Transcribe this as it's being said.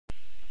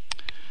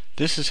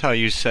This is how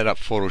you set up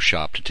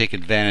Photoshop to take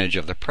advantage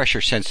of the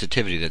pressure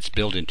sensitivity that's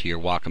built into your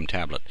Wacom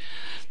tablet.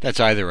 That's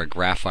either a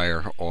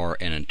Graphire or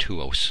an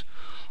Intuos.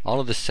 All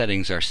of the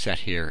settings are set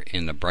here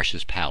in the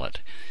brushes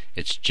palette.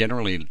 It's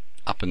generally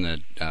up in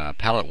the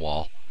palette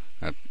wall,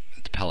 the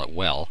palette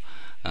well,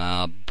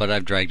 but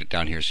I've dragged it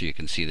down here so you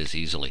can see this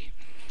easily.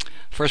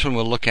 First one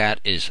we'll look at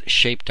is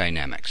Shape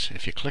Dynamics.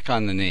 If you click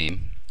on the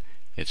name,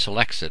 it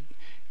selects it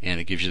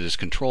and it gives you this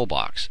control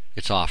box.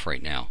 It's off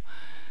right now.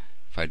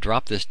 If I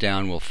drop this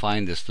down, we'll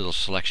find this little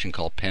selection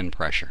called pen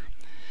pressure.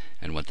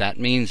 And what that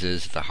means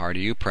is the harder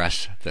you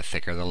press, the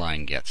thicker the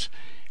line gets.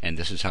 And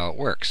this is how it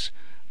works.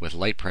 With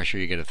light pressure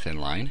you get a thin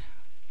line.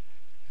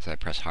 As I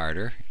press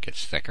harder, it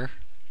gets thicker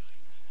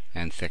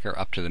and thicker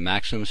up to the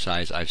maximum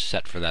size I've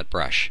set for that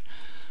brush.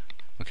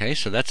 Okay,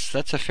 so that's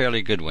a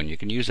fairly good one. You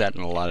can use that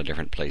in a lot of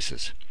different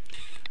places.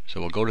 So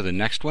we'll go to the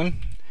next one.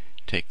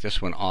 Take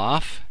this one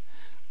off.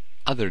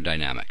 Other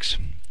Dynamics.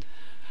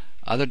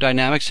 Other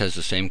Dynamics has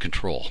the same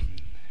control.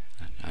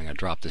 I'm going to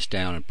drop this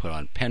down and put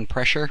on pen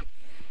pressure.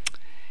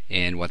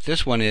 And what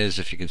this one is,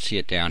 if you can see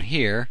it down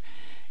here,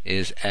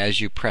 is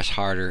as you press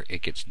harder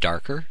it gets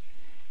darker,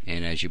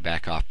 and as you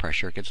back off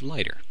pressure it gets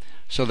lighter.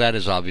 So that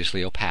is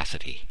obviously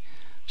opacity.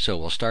 So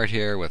we'll start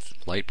here with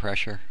light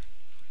pressure,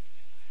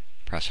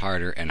 press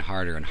harder and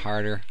harder and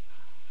harder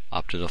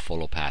up to the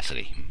full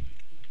opacity.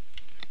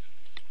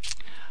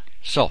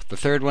 So the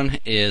third one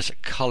is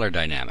Color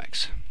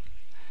Dynamics,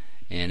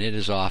 and it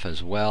is off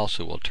as well,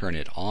 so we'll turn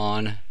it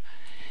on.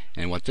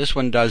 And what this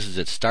one does is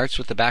it starts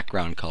with the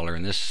background color.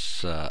 In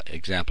this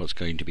example it's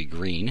going to be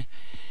green,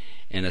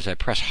 and as I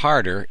press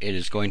harder it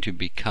is going to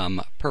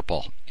become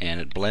purple,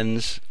 and it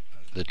blends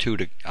the two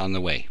on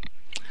the way.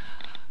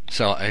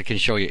 So I can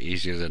show you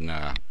easier than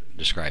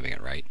describing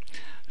it, right?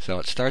 So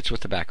it starts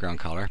with the background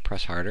color,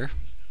 press harder,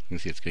 you can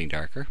see it's getting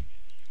darker,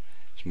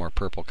 some more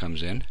purple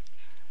comes in,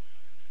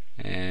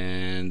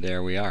 and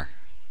there we are.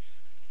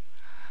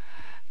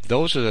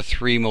 Those are the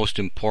three most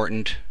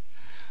important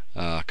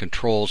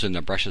controls in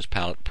the brushes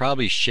palette.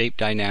 Probably Shape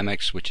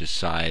Dynamics, which is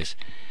size,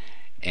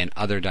 and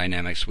Other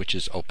Dynamics, which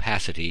is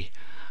opacity,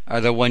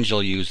 are the ones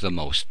you'll use the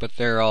most, but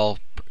they're all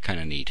kind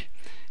of neat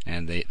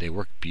and they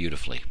work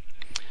beautifully.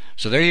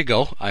 So there you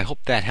go. I hope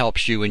that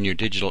helps you in your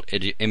digital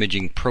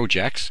imaging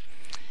projects,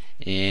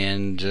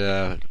 and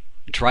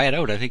try it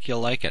out. I think you'll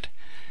like it.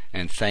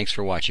 And thanks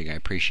for watching. I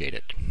appreciate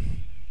it.